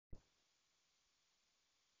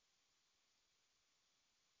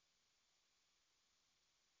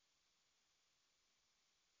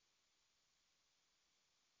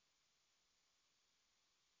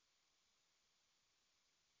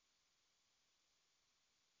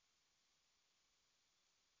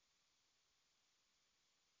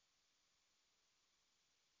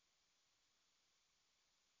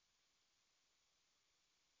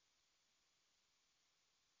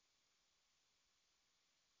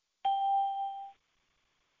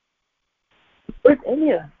Where's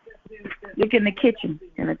India? Look in the kitchen,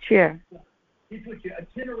 in a chair. He put you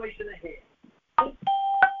a generation ahead.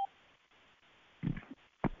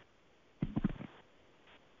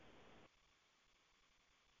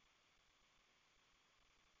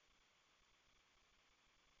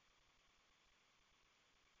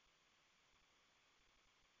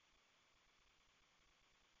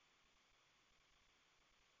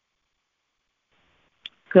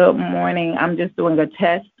 Good morning. I'm just doing a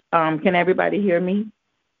test. Can everybody hear me?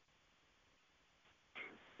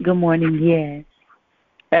 Good morning, yes.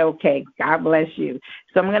 Okay, God bless you.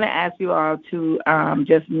 So I'm going to ask you all to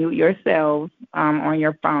just mute yourselves on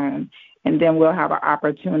your phone, and then we'll have an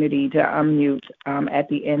opportunity to unmute at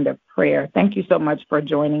the end of prayer. Thank you so much for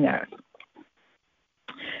joining us.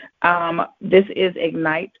 This is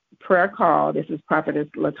Ignite Prayer Call. This is Prophetess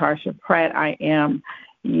Latarsha Pratt. I am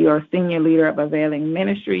your senior leader of Availing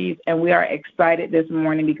Ministries, and we are excited this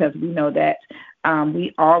morning because we know that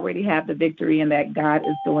we already have the victory and that God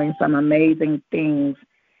is doing some amazing things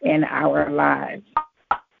in our lives.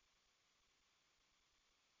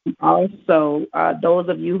 Also, those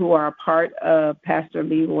of you who are a part of Pastor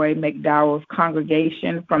Leroy McDowell's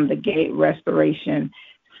congregation from the Gate Restoration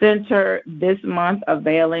Center, this month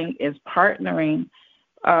Availing is partnering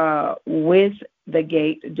with the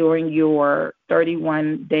Gate during your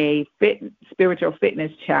 31-day spiritual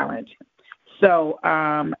fitness challenge. So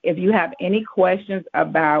if you have any questions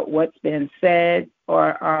about what's been said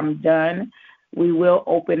or done, we will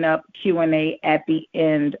open up Q&A at the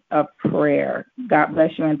end of prayer. God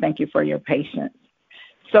bless you and thank you for your patience.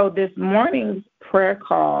 So this morning's prayer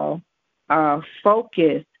call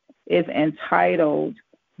focus is entitled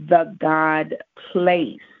The God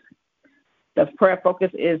Place. The prayer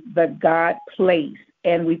focus is the God place.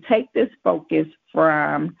 And we take this focus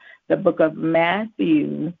from the book of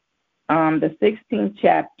Matthew, the 16th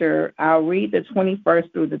chapter. I'll read the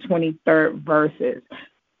 21st through the 23rd verses.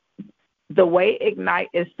 The way Ignite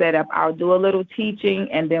is set up, I'll do a little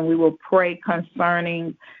teaching, and then we will pray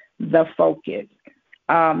concerning the focus.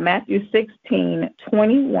 Matthew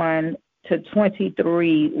 16:21 to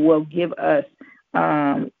 23 will give us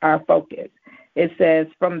our focus. It says,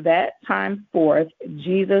 from that time forth,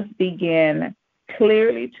 Jesus began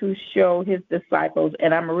clearly to show his disciples,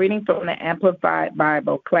 and I'm reading from the Amplified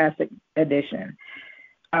Bible Classic Edition.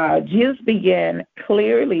 Jesus began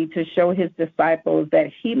clearly to show his disciples that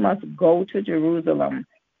he must go to Jerusalem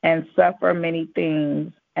and suffer many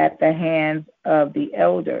things at the hands of the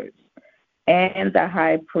elders and the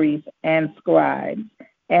high priests and scribes,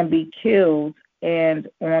 and be killed, and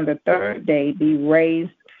on the third day be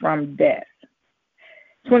raised from death.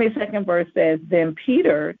 22nd verse says, then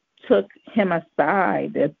Peter took him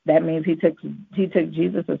aside. That means he took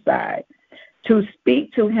Jesus aside to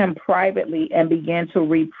speak to him privately and began to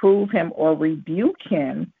reprove him or rebuke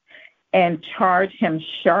him and charge him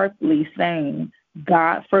sharply, saying,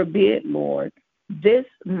 God forbid, Lord, this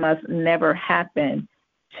must never happen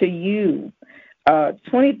to you.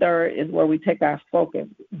 23rd is where we take our focus.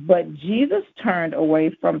 But Jesus turned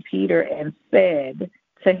away from Peter and said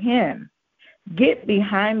to him, get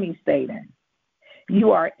behind me, Satan.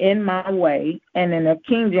 You are in my way. And in the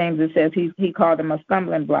King James, it says he called him a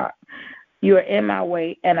stumbling block. You are in my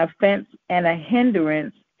way, an offense and a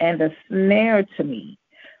hindrance and a snare to me.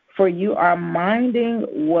 For you are minding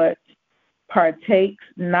what partakes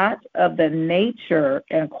not of the nature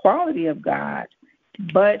and quality of God,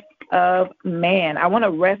 but of man. I want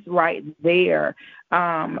to rest right there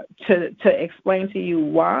to explain to you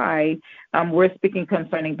why we're speaking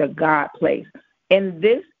concerning the God place. In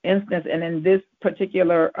this instance and in this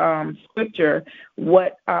particular scripture,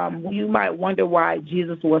 what you might wonder why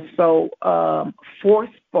Jesus was so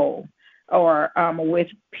forceful or with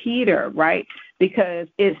Peter, right? Because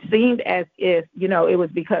it seemed as if, it was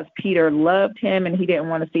because Peter loved him and he didn't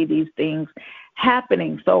want to see these things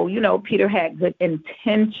happening. So, Peter had good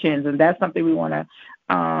intentions, and that's something we want to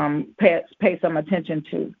pay some attention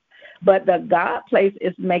to. But the God place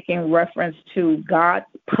is making reference to God's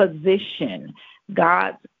position,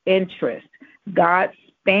 God's interest, God's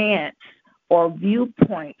stance or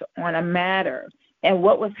viewpoint on a matter. And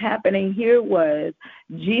what was happening here was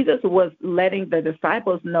Jesus was letting the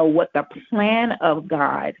disciples know what the plan of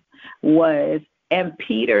God was, and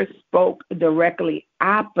Peter spoke directly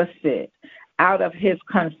opposite out of his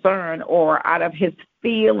concern or out of his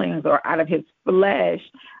feelings or out of his flesh.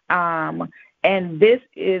 And this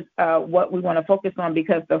is what we want to focus on,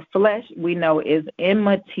 because the flesh, we know, is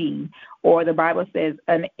enmity, or the Bible says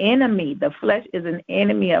an enemy. The flesh is an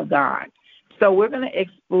enemy of God. So we're going to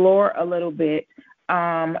explore a little bit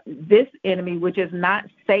this enemy, which is not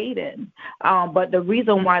Satan, but the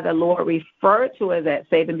reason why the Lord referred to it as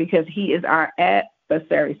Satan, because he is our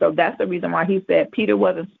adversary. So that's the reason why he said Peter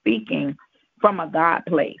wasn't speaking from a God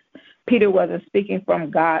place. Peter wasn't speaking from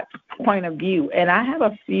God's point of view. And I have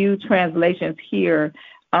a few translations here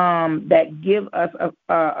that give us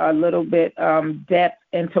a little bit depth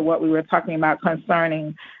into what we were talking about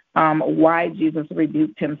concerning why Jesus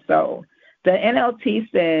rebuked him so. The NLT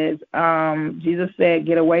says, Jesus said,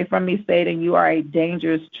 "Get away from me, Satan. You are a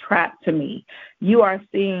dangerous trap to me. You are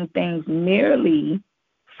seeing things merely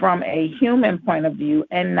from a human point of view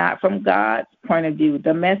and not from God's point of view."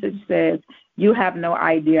 The Message says, "You have no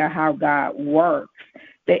idea how God works."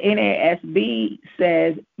 The NASB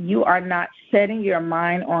says, "You are not setting your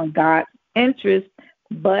mind on God's interest,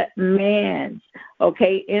 but man's."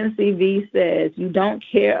 Okay, NCV says, "You don't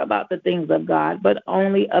care about the things of God, but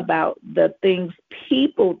only about the things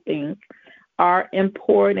people think are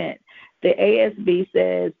important." The ASB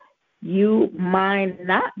says, "You mind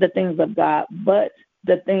not the things of God, but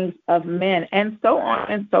the things of men," and so on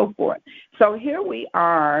and so forth. So here we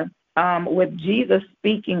are with Jesus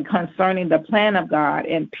speaking concerning the plan of God,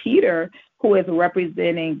 and Peter, who is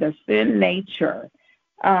representing the sin nature,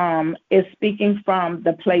 is speaking from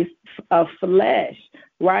the place of flesh,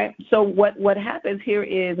 right? So what happens here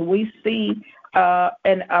is we see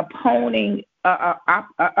an opponent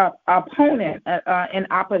in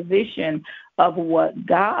opposition of what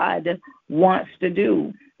God wants to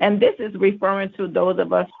do. And this is referring to those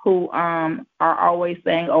of us who are always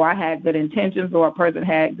saying, "Oh, I had good intentions," or "A person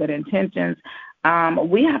had good intentions."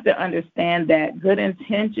 We have to understand that good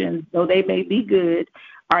intentions, though they may be good,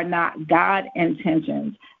 are not God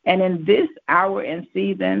intentions. And in this hour and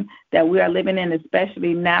season that we are living in,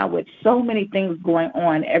 especially now with so many things going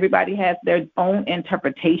on, everybody has their own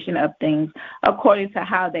interpretation of things according to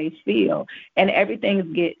how they feel, and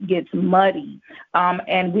everything gets muddy,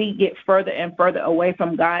 and we get further and further away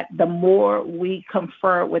from God the more we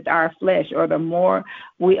confer with our flesh, or the more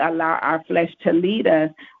we allow our flesh to lead us.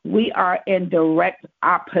 We are in direct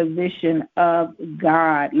opposition of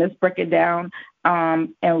God. Let's break it down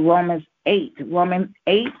in Romans 8. Romans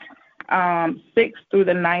 8, 6 through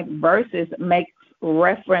the 9th verses makes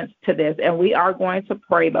reference to this. And we are going to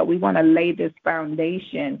pray, but we want to lay this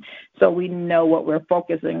foundation so we know what we're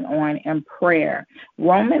focusing on in prayer.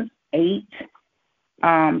 Romans 8,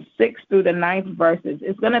 6 through the 9th verses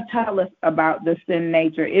is going to tell us about the sin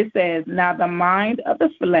nature. It says, "Now the mind of the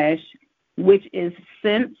flesh, which is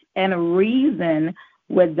sense and reason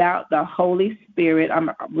without the Holy Spirit,"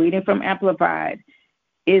 I'm reading from Amplified,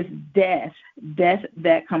 "is death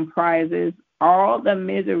that comprises all the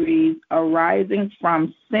miseries arising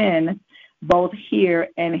from sin, both here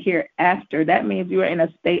and hereafter." That means you are in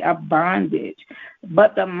a state of bondage.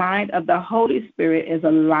 "But the mind of the Holy Spirit is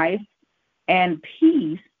a life and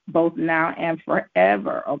peace, both now and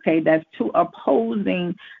forever." Okay, that's two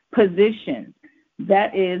opposing positions.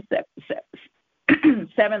 That is,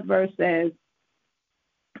 7th verse says,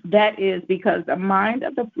 "That is because the mind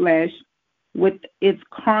of the flesh, with its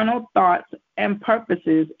carnal thoughts and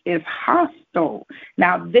purposes, is hostile."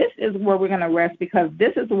 Now, this is where we're going to rest, because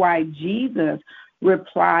this is why Jesus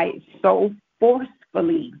replied so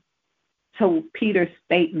forcefully to Peter's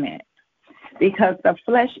statement, because the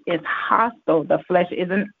flesh is hostile. The flesh is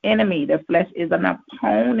an enemy. The flesh is an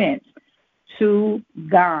opponent to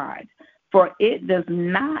God, for it does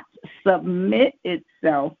not submit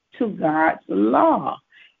itself to God's law.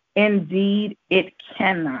 Indeed, it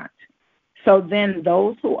cannot. So then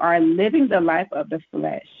those who are living the life of the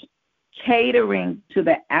flesh, catering to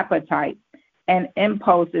the appetites and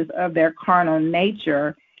impulses of their carnal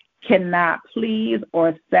nature, cannot please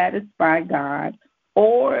or satisfy God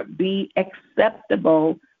or be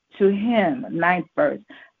acceptable to Him. 9th verse.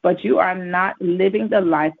 "But you are not living the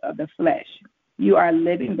life of the flesh. You are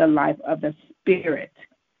living the life of the Spirit.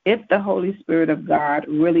 If the Holy Spirit of God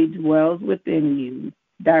really dwells within you,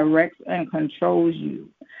 directs and controls you.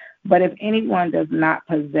 But if anyone does not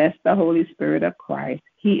possess the Holy Spirit of Christ,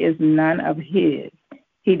 he is none of his.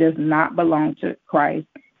 He does not belong to Christ,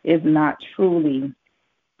 is not truly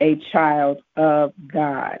a child of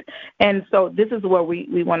God." And so this is where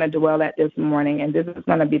we want to dwell at this morning, and this is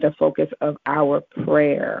going to be the focus of our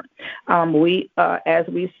prayer. As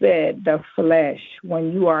we said, the flesh,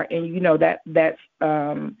 when you are in, that's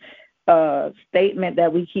statement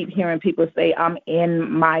that we keep hearing people say, "I'm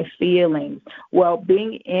in my feelings." Well,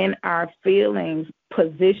 being in our feelings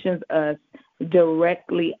positions us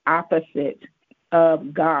directly opposite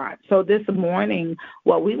of God. So this morning,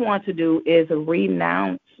 what we want to do is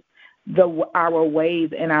renounce our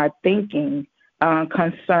ways and our thinking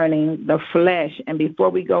concerning the flesh. And before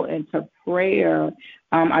we go into prayer,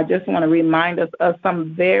 I just want to remind us of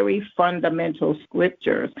some very fundamental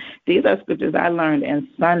scriptures. These are scriptures I learned in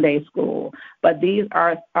Sunday school, but these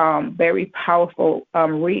are very powerful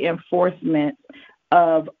reinforcements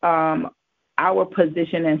of our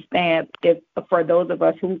position and stance for those of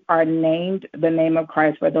us who are named the name of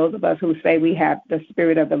Christ, for those of us who say we have the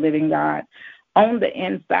Spirit of the living God on the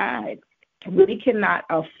inside. We cannot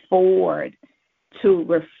afford to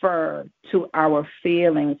refer to our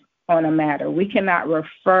feelings on a matter. We cannot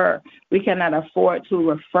afford to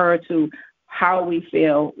refer to how we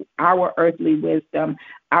feel, our earthly wisdom,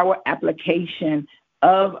 our application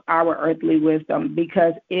of our earthly wisdom,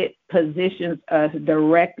 because it positions us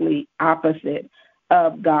directly opposite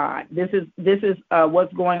of God. This is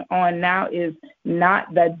what's going on now is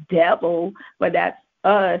not the devil, but that's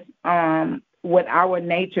us with our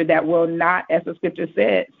nature that will not, as the scripture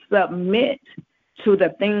said, submit to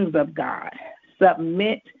the things of God,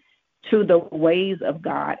 submit to the ways of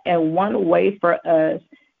God. And one way for us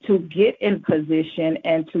to get in position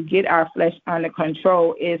and to get our flesh under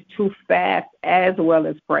control is to fast as well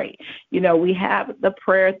as pray. You know, we have the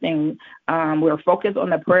prayer thing. We're focused on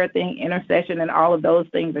the prayer thing, intercession, and all of those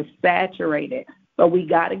things are saturated. But we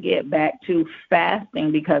got to get back to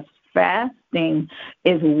fasting, because fasting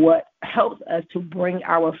is what helps us to bring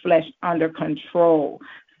our flesh under control.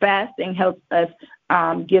 Fasting helps us,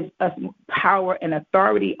 gives us power and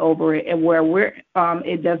authority over it, and where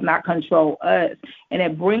it does not control us. And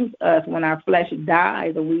it brings us, when our flesh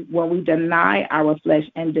dies, when we deny our flesh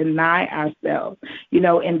and deny ourselves. You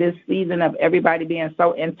know, in this season of everybody being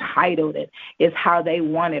so entitled, it's how they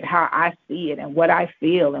want it, how I see it, and what I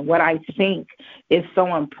feel and what I think is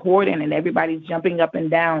so important, and everybody's jumping up and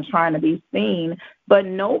down trying to be seen, but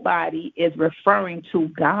nobody is referring to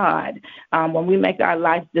God. When we make our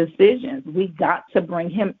life decisions, we got to bring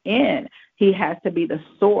him in. He has to be the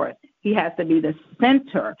source. He has to be the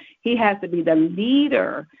center. He has to be the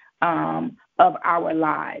leader of our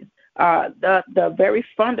lives. The very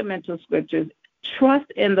fundamental scriptures: trust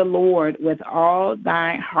in the Lord with all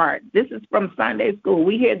thine heart. This is from Sunday school.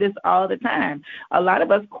 We hear this all the time. A lot of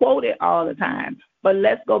us quote it all the time. But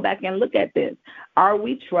let's go back and look at this. Are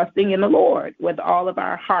we trusting in the Lord with all of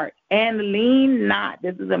our heart? And lean not,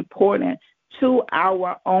 this is important, to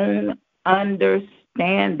our own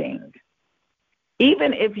understanding.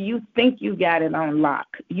 Even if you think you got it on lock,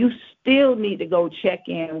 you still need to go check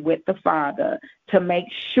in with the Father to make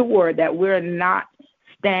sure that we're not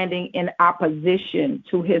standing in opposition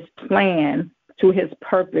to his plan, to his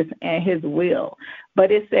purpose, and his will.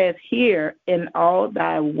 But it says here, in all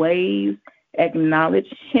thy ways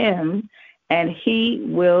acknowledge him, and he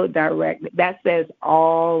will direct. That says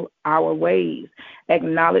all our ways.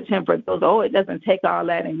 Acknowledge him. For those, it doesn't take all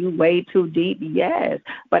that and you wade too deep. Yes,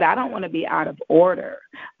 but I don't want to be out of order.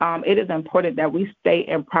 It is important that we stay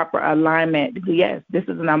in proper alignment. Yes, this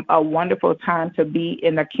is a wonderful time to be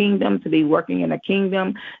in the kingdom, to be working in the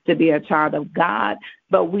kingdom, to be a child of God.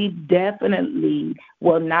 But we definitely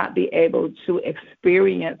will not be able to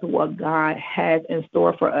experience what God has in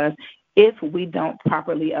store for us if we don't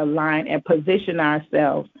properly align and position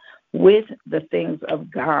ourselves with the things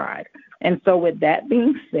of God. And so with that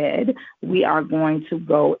being said, we are going to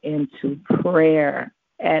go into prayer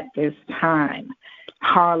at this time.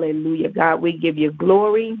 Hallelujah. God, we give you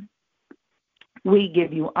glory. We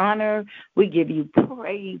give you honor. We give you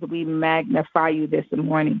praise. We magnify you this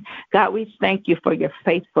morning. God, we thank you for your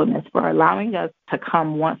faithfulness, for allowing us to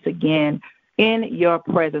come once again in your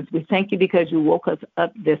presence. We thank you because you woke us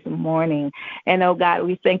up this morning. And, oh, God,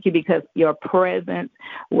 we thank you because your presence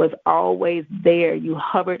was always there. You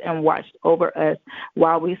hovered and watched over us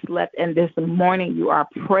while we slept. And this morning you are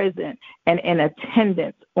present and in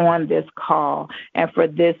attendance on this call. And for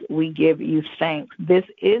this, we give you thanks. This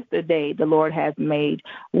is the day the Lord has made.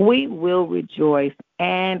 We will rejoice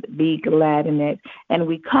and be glad in it. And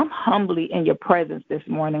we come humbly in your presence this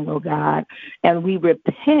morning, oh God, and we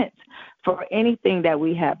repent for anything that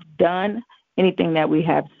we have done, anything that we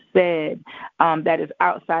have said that is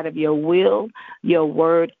outside of your will, your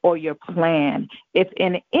word, or your plan. If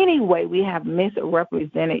in any way we have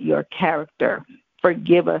misrepresented your character,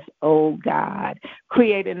 forgive us, oh God.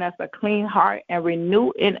 Create in us a clean heart and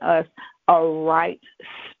renew in us a right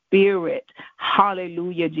spirit.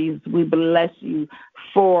 Hallelujah, Jesus. We bless you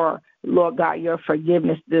for, Lord God, your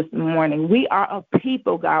forgiveness this morning. We are a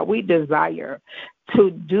people, God. We desire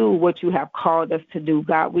to do what you have called us to do,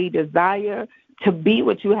 God. We desire to be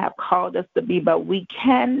what you have called us to be, but we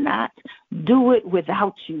cannot do it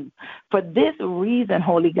without you. For this reason,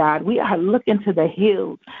 Holy God, we are looking to the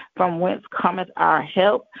hills from whence cometh our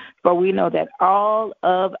help, for we know that all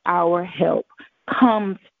of our help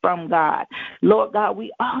comes from God. Lord God,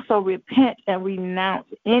 we also repent and renounce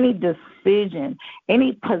any decision,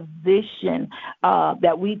 any position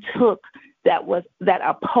that we took that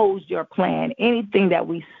opposed your plan, anything that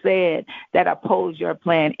we said that opposed your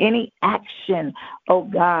plan, any action, oh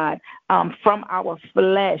God, from our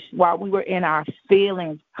flesh while we were in our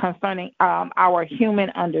feelings concerning our human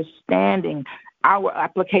understanding, our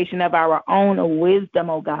application of our own wisdom,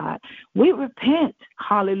 oh God. We repent,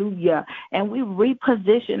 hallelujah, and we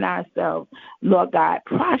reposition ourselves, Lord God,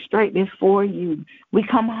 prostrate before you. We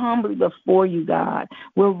come humbly before you, God.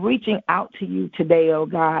 We're reaching out to you today, oh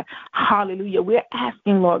God. Hallelujah. We're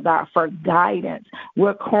asking, Lord God, for guidance.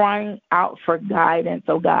 We're crying out for guidance,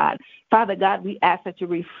 oh God. Father God, we ask that you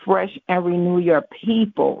refresh and renew your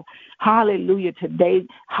people. Hallelujah. Today,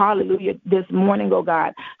 hallelujah, this morning, oh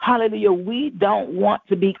God. Hallelujah. We don't want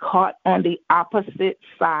to be caught on the opposite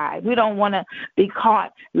side. We don't want to be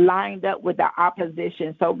caught lined up with the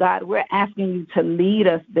opposition. So, God, we're asking you to lead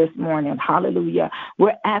us this morning. Hallelujah.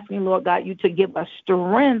 We're asking, Lord God, you to give us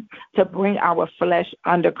strength to bring our flesh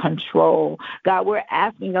under control. God, we're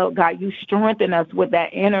asking, oh God, you strengthen us with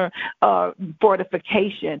that inner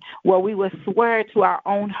fortification where we will swear to our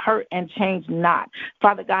own hurt and change not.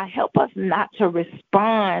 Father God, help us not to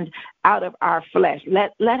respond out of our flesh.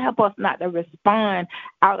 Let help us not to respond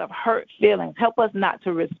out of hurt feelings. Help us not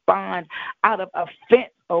to respond out of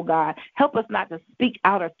offense, oh God. Help us not to speak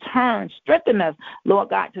out of turn. Strengthen us, Lord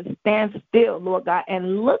God, to stand still, Lord God,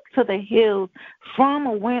 and look to the hills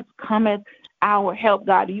from whence cometh our help,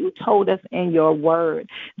 God. You told us in your word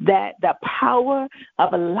that the power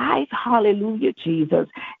of life, hallelujah, Jesus,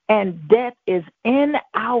 and death is in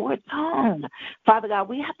our tongue. Father God,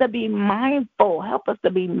 we have to be mindful. Help us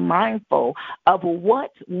to be mindful of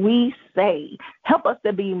what we say. Help us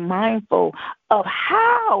to be mindful of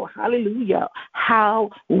how, hallelujah, how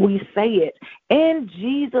we say it. In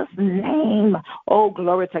Jesus' name, oh,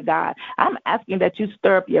 glory to God. I'm asking that you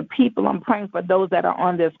stir up your people. I'm praying for those that are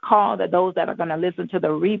on this call, that those that are going to listen to the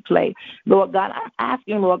replay. Lord God, I'm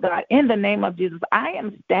asking, Lord God, in the name of Jesus, I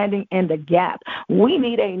am standing in the gap. We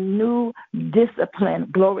need a new discipline.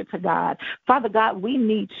 Glory to God. Father God, we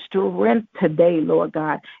need strength today, Lord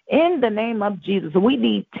God. In the name of Jesus, we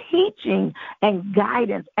need teaching and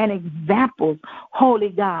guidance and examples, Holy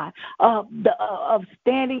God, of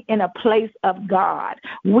standing in a place of God.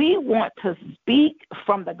 We want to speak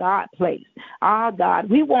from the God place. Our God,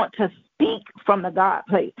 we want to speak from the God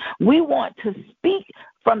place. We want to speak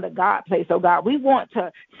from the God place, oh God. We want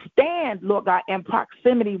to stand, Lord God, in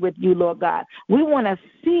proximity with you, Lord God. We want to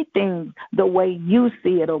see things the way you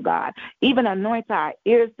see it, oh God. Even anoint our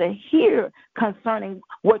ears to hear concerning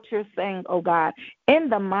what you're saying, oh God. In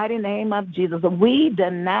the mighty name of Jesus, we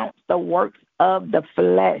denounce the works of the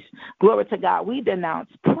flesh. Glory to God. We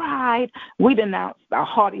denounce pride. We denounce the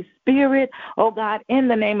haughty spirit. Oh God, in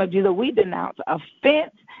the name of Jesus, we denounce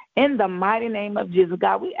offense. In the mighty name of Jesus,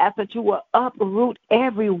 God, we ask that you will uproot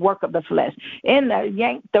every work of the flesh.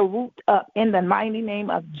 Yank the root up in the mighty name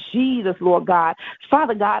of Jesus, Lord God.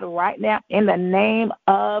 Father God, right now, in the name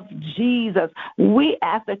of Jesus, we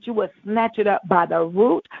ask that you will snatch it up by the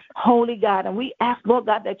root, Holy God. And we ask, Lord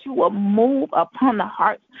God, that you will move upon the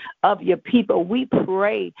hearts of your people. We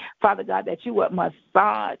pray, Father God, that you would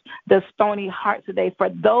massage the stony heart today for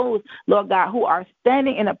those, Lord God, who are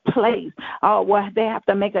standing in a place where they have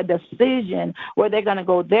to make a decision where they're going to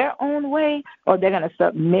go their own way or they're going to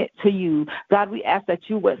submit to you. God, we ask that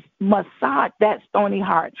you would massage that stony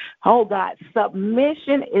heart. Oh, God,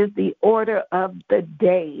 submission is the order of the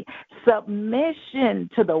day. Submission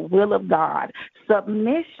to the will of God.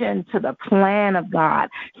 Submission to the plan of God.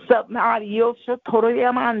 Submission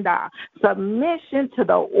to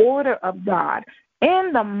the order of God.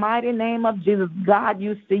 In the mighty name of Jesus, God,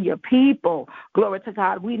 you see your people. Glory to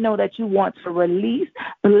God. We know that you want to release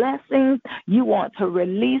blessings. You want to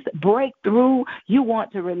release breakthrough. You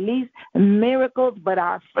want to release miracles, but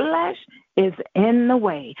our flesh is in the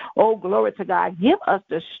way. Oh, glory to God. Give us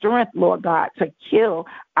the strength, Lord God, to kill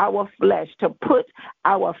our flesh, to put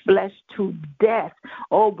our flesh to death.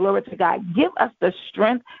 Oh, glory to God. Give us the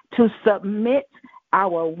strength to submit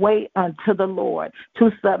our way unto the Lord,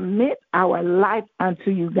 to submit our life unto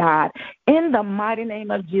you, God. In the mighty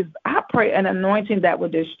name of Jesus, I pray an anointing that will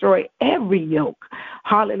destroy every yoke,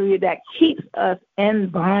 hallelujah, that keeps us in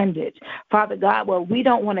bondage. Father God, well, we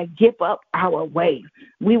don't want to give up our way.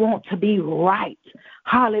 We want to be right.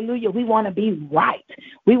 Hallelujah. We want to be right.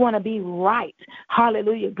 We want to be right.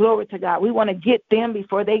 Hallelujah. Glory to God. We want to get them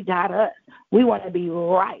before they got us. We want to be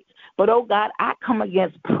right. But, oh God, I come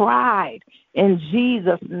against pride in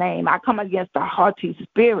Jesus' name. I come against a haughty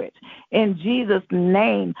spirit in Jesus'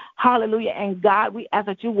 name. Hallelujah. And God, we ask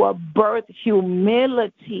that you will birth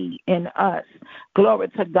humility in us. Glory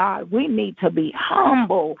to God. We need to be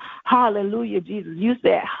humble. Hallelujah, Jesus. You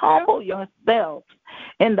said, humble yourselves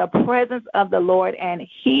in the presence of the Lord, and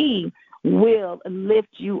he will lift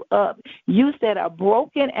you up. You said a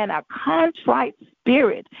broken and a contrite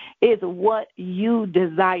spirit is what you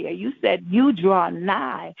desire. You said you draw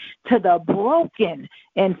nigh to the broken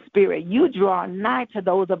in spirit. You draw nigh to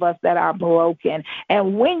those of us that are broken.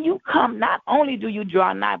 And when you come, not only do you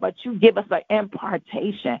draw nigh, but you give us an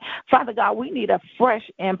impartation. Father God, we need a fresh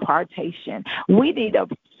impartation. We need a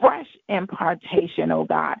fresh impartation, oh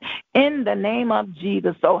God, in the name of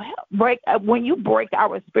Jesus. So when you break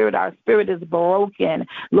our spirit is broken.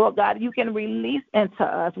 Lord God, you can release into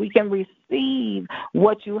us. We can receive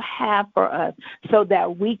what you have for us so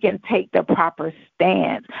that we can take the proper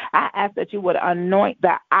stance. I ask that you would anoint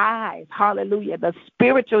the eyes, hallelujah, the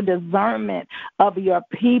spiritual discernment of your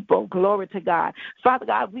people. Glory to God. Father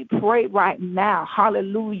God, we pray right now,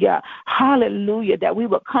 hallelujah, hallelujah, that we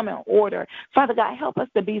will come in order. Father God, help us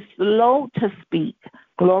to be slow to speak.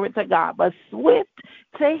 Glory to God, but swift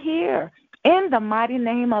to hear. In the mighty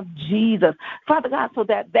name of Jesus, Father God, so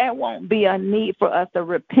that there won't be a need for us to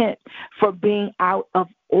repent for being out of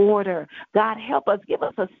order. God, help us, give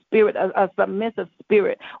us a spirit, a submissive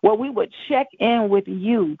spirit, where we would check in with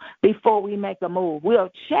you before we make a move. We'll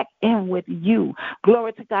check in with you.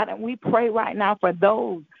 Glory to God. And we pray right now for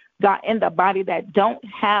those, God, in the body that don't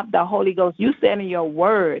have the Holy Ghost. You said in your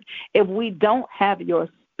word, if we don't have your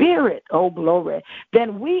Spirit, oh glory,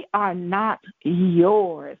 then we are not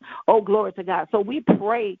yours. Oh, glory to God. So we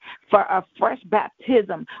pray for a fresh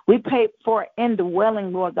baptism. We pray for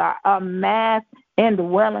indwelling, Lord God, a mass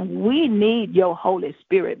indwelling. We need your Holy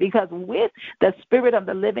Spirit, because with the Spirit of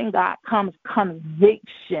the living God comes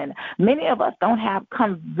conviction. Many of us don't have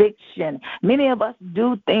conviction. Many of us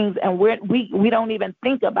do things and we don't even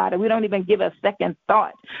think about it. We don't even give a second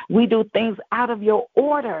thought. We do things out of your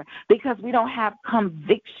order because we don't have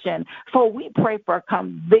conviction. So we pray for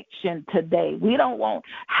conviction today. We don't want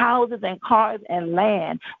houses and cars and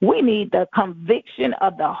land. We need the conviction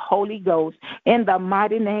of the Holy Ghost in the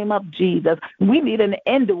mighty name of Jesus. We need an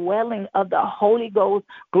indwelling of the Holy Ghost.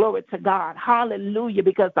 Glory to God. Hallelujah.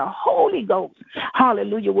 Because the Holy Ghost,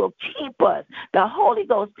 hallelujah, will keep us. The Holy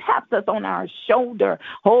Ghost taps us on our shoulder.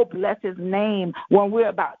 Oh, bless his name, when we're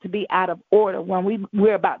about to be out of order, when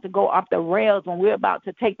we're about to go off the rails, when we're about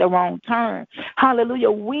to take the wrong turn.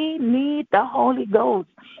 Hallelujah. We need the Holy Ghost.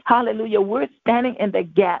 Hallelujah. We're standing in the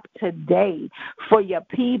gap today for your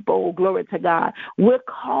people. Glory to God. We're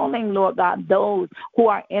calling, Lord God, those who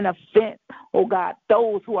are in offense, oh God,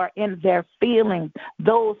 those who are in their feelings,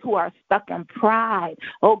 those who are stuck in pride.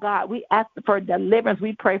 Oh God, we ask for deliverance.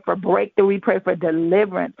 We pray for breakthrough. We pray for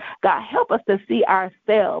deliverance. God, help us to see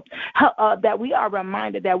ourselves, that we are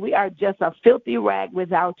reminded that we are just a filthy rag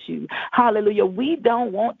without you. Hallelujah. We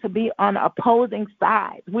don't want to be on opposing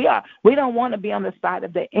sides. We don't want to be on the side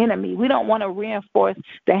of the enemy. We don't want to reinforce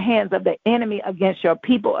the hands of the enemy against your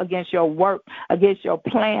people, against your work, against your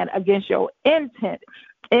plan, against your intent.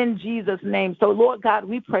 In Jesus' name. So, Lord God,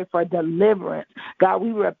 we pray for deliverance. God,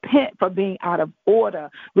 we repent for being out of order.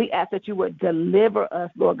 We ask that you would deliver us,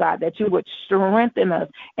 Lord God, that you would strengthen us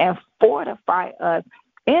and fortify us.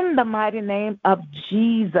 In the mighty name of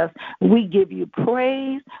Jesus, we give you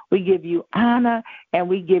praise, we give you honor, and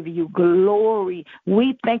we give you glory.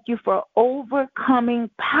 We thank you for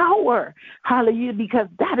overcoming power. Hallelujah, because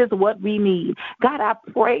that is what we need. God, I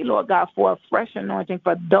pray, Lord God, for a fresh anointing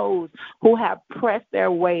for those who have pressed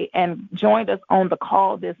their way and joined us on the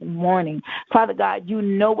call this morning. Father God, you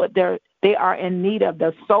know what they are in need of.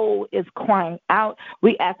 The soul is crying out.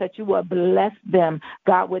 We ask that you will bless them,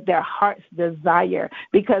 God, with their heart's desire,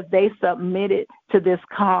 because they submitted to this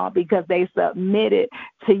call, because they submitted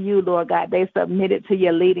to you, Lord God. They submitted to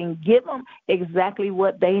your leading. Give them exactly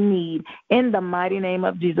what they need in the mighty name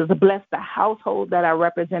of Jesus. Bless the households that are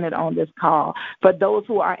represented on this call. For those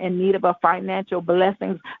who are in need of a financial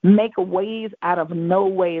blessings, make ways out of no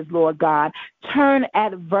ways, Lord God. Turn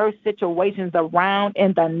adverse situations around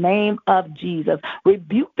in the name of Jesus.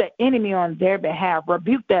 Rebuke the enemy on their behalf.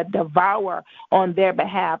 Rebuke the devourer on their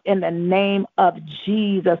behalf in the name of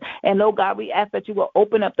Jesus. And, Lord God, we ask that you will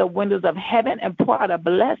open up the windows of heaven and pour out a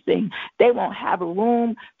blessing, they won't have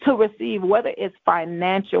room to receive, whether it's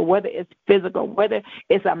financial, whether it's physical, whether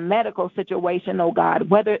it's a medical situation, oh God,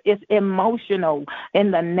 whether it's emotional.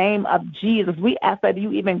 In the name of Jesus, we ask that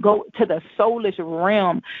you even go to the soulish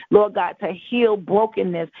realm, Lord God, to heal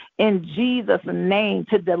brokenness in Jesus' name,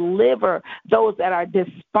 to deliver those that are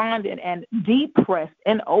despondent and depressed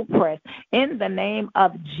and oppressed in the name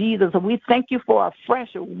of Jesus. We thank you for a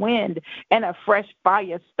fresh wind and a fresh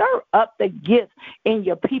fire. Stir up the gifts in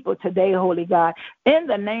your people today, Holy God. In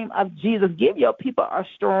the name of Jesus, give your people a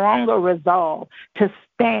stronger resolve to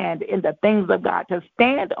stand in the things of God, to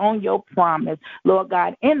stand on your promise, Lord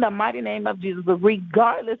God, in the mighty name of Jesus,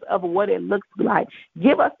 regardless of what it looks like.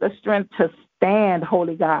 Give us the strength to stand,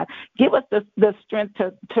 Holy God. Give us the strength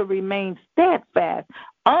to remain steadfast,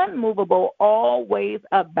 unmovable, always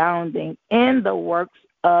abounding in the works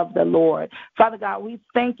of the Lord. Father God, we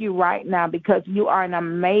thank you right now because you are an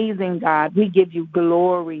amazing God. We give you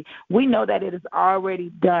glory. We know that it is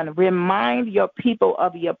already done. Remind your people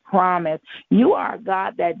of your promise. You are a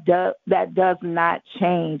God that does not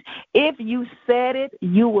change. If you said it,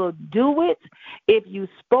 you will do it. If you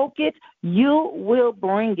spoke it, you will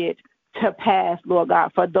bring it to pass, Lord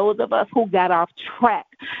God, for those of us who got off track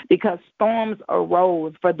because storms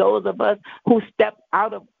arose, for those of us who stepped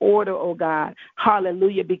out of order, oh God,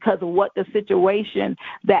 hallelujah, because of what the situation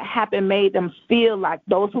that happened made them feel like,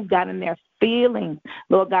 those who got in their feelings,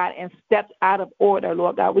 Lord God, and stepped out of order,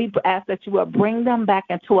 Lord God, we ask that you will bring them back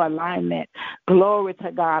into alignment. Glory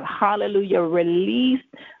to God, hallelujah, release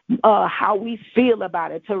how we feel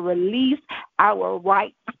about it, to release our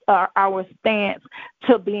right, our stance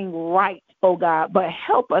to being right, oh God, but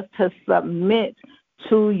help us to submit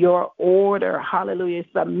to your order. Hallelujah.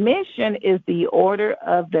 Submission is the order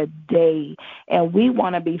of the day, and we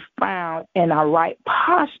want to be found in a right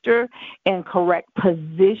posture and correct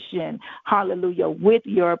position. Hallelujah. With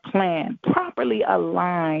your plan, properly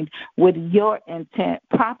aligned with your intent,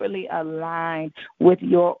 properly aligned with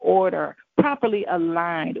your order, properly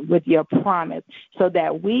aligned with your promise, so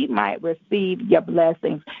that we might receive your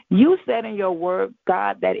blessings. You said in your word,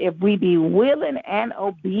 God, that if we be willing and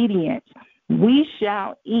obedient, we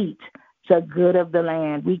shall eat the good of the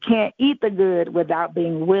land. We can't eat the good without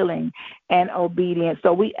being willing and obedient.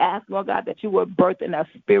 So we ask, Lord God, that you would birth in a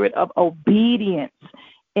spirit of obedience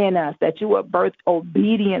in us, that you would birth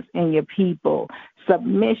obedience in your people,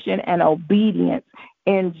 submission and obedience.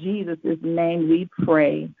 In Jesus' name we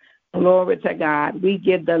pray. Glory to God. We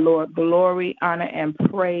give the Lord glory, honor, and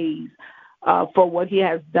praise for what he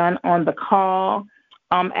has done on the call.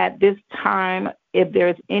 At this time, if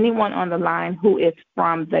there's anyone on the line who is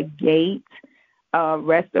from the Gate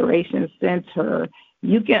Restoration Center,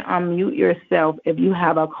 you can unmute yourself if you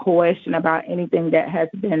have a question about anything that has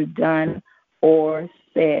been done or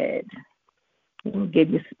said. We'll give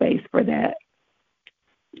you space for that.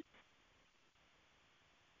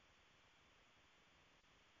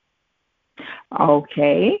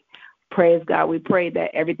 Okay. Praise God. We pray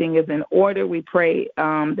that everything is in order. We pray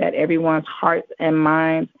that everyone's hearts and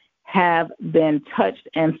minds have been touched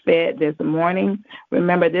and fed this morning.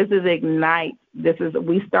 Remember, this is Ignite.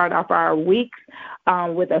 We start off our week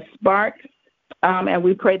with a spark, and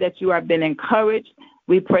we pray that you have been encouraged.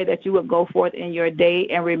 We pray that you will go forth in your day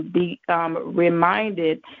and be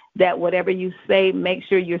reminded that whatever you say, make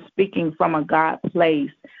sure you're speaking from a God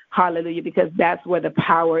place. Hallelujah, because that's where the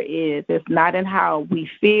power is. It's not in how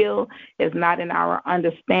we feel. It's not in our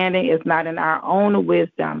understanding. It's not in our own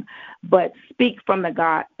wisdom. But speak from the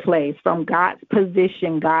God place, from God's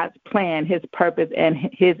position, God's plan, his purpose, and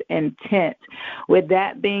his intent. With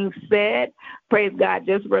that being said, praise God,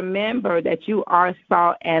 just remember that you are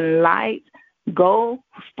salt and light. Go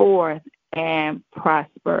forth and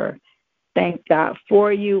prosper. Thank God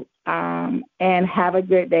for you, and have a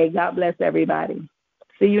good day. God bless everybody.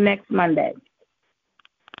 See you next Monday.